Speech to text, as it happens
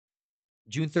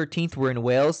June 13th, we're in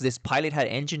Wales. This pilot had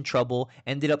engine trouble,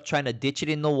 ended up trying to ditch it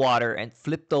in the water and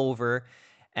flipped over.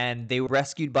 And they were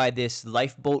rescued by this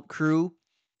lifeboat crew,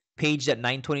 paged at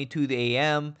 9:22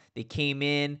 a.m. They came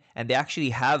in and they actually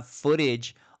have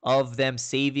footage of them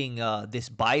saving this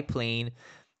biplane.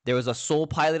 There was a sole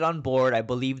pilot on board. I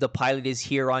believe the pilot is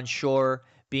here on shore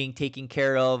being taken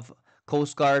care of.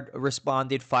 Coast Guard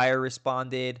responded, fire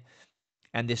responded,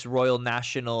 and this Royal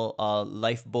National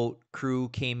lifeboat crew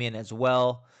came in as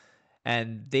well.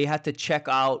 And they had to check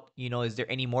out, is there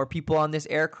any more people on this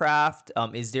aircraft?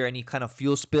 Is there any kind of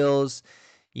fuel spills?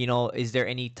 Is there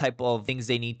any type of things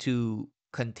they need to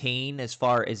contain as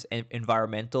far as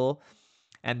environmental?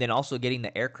 And then also getting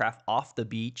the aircraft off the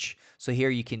beach. So here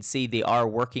you can see they are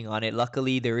working on it.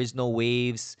 Luckily, there is no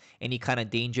waves, any kind of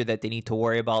danger that they need to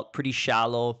worry about. Pretty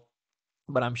shallow,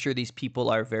 but I'm sure these people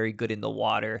are very good in the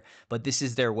water. But this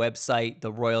is their website,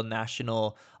 the Royal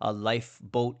National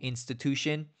Lifeboat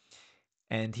Institution.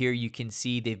 And here you can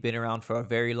see they've been around for a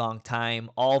very long time.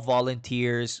 All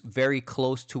volunteers, very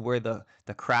close to where the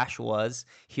crash was.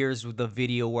 Here's the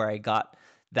video where I got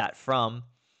that from.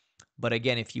 But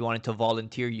again, if you wanted to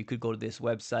volunteer, you could go to this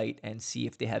website and see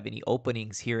if they have any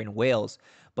openings here in Wales.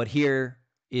 But here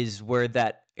is where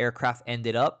that aircraft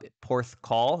ended up,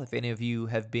 Porthcawl. If any of you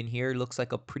have been here, it looks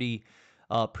like a pretty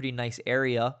nice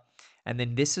area. And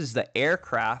then this is the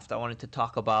aircraft I wanted to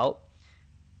talk about.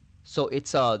 So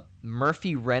it's a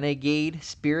Murphy Renegade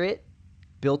Spirit,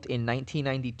 built in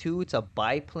 1992. It's a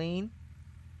biplane.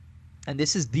 And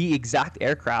this is the exact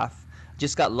aircraft.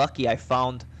 Just got lucky. I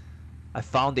found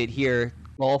it here.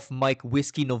 Golf Mike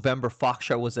Whiskey November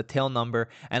Foxtrot was the tail number.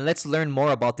 And let's learn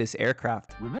more about this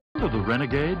aircraft. Remember the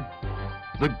Renegade?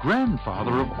 The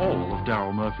grandfather of all of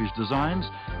Darryl Murphy's designs,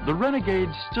 the Renegade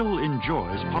still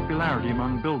enjoys popularity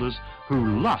among builders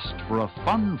who lust for a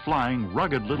fun-flying,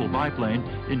 rugged little biplane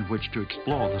in which to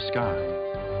explore the sky.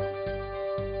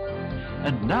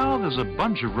 And now there's a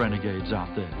bunch of Renegades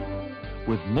out there,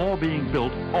 with more being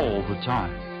built all the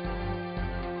time.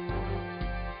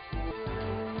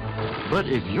 But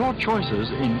if your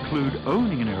choices include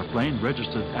owning an airplane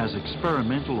registered as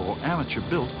experimental or amateur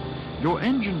built, your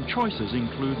engine choices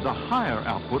include the higher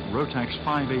output Rotax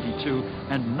 582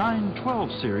 and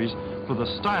 912 series for the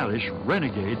stylish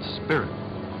Renegade Spirit.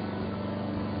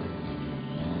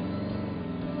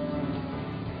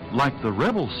 Like the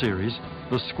Rebel series,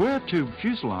 the square tube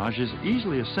fuselage is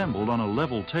easily assembled on a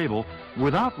level table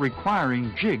without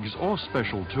requiring jigs or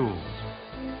special tools.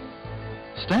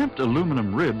 Stamped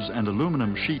aluminum ribs and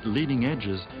aluminum sheet leading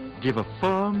edges give a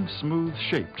firm, smooth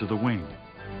shape to the wing.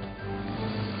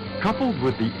 Coupled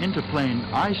with the interplane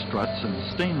eye struts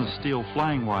and stainless steel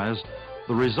flying wires,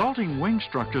 the resulting wing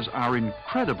structures are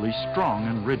incredibly strong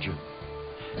and rigid.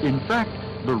 In fact,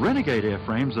 the Renegade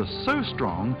airframes are so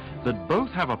strong that both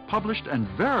have a published and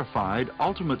verified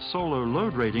ultimate solo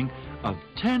load rating of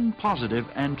 10 positive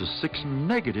and 6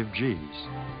 negative Gs.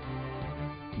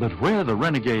 But where the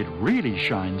Renegade really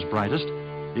shines brightest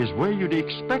is where you'd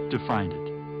expect to find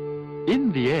it,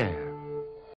 in the air.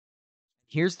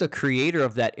 Here's the creator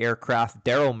of that aircraft,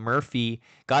 Darryl Murphy.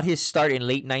 Got his start in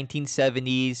late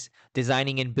 1970s,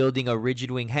 designing and building a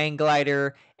rigid wing hang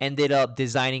glider, ended up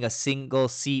designing a single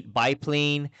seat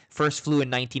biplane, first flew in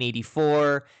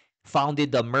 1984,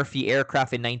 founded the Murphy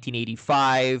aircraft in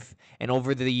 1985, and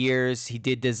over the years he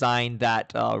did design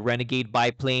that Renegade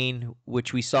biplane,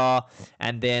 which we saw,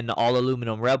 and then all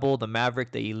aluminum Rebel, the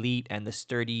Maverick, the Elite, and the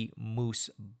sturdy Moose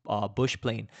bush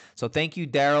plane. So thank you,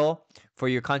 Darryl, for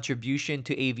your contribution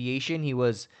to aviation. He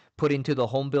was put into the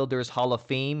Home Builders Hall of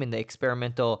Fame in the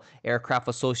Experimental Aircraft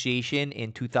Association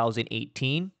in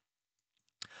 2018.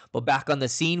 But back on the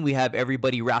scene, we have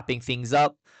everybody wrapping things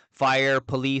up. Fire,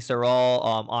 police are all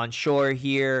on shore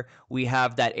here. We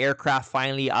have that aircraft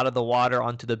finally out of the water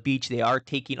onto the beach. They are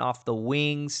taking off the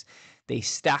wings. They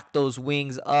stack those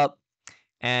wings up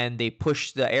and they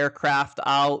push the aircraft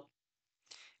out,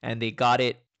 and they got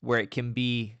it where it can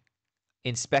be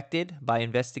inspected by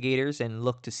investigators and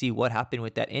look to see what happened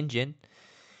with that engine.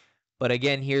 But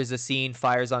again, here's the scene.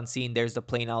 Fire's on scene. There's the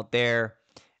plane out there.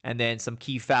 And then some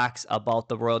key facts about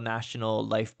the Royal National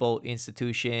Lifeboat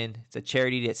Institution. It's a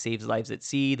charity that saves lives at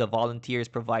sea. The volunteers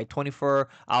provide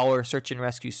 24-hour search and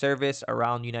rescue service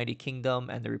around United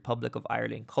Kingdom and the Republic of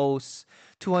Ireland coasts.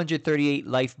 238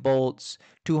 lifeboats,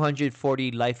 240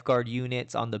 lifeguard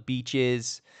units on the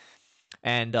beaches.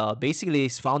 And basically,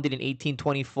 it's founded in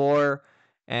 1824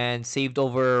 and saved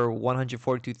over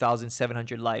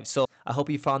 142,700 lives. So I hope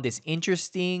you found this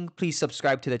interesting. Please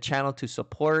subscribe to the channel to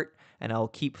support, and I'll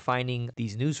keep finding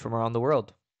these news from around the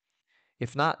world.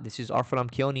 If not, this is Arfan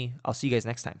Amkioni. I'll see you guys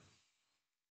next time.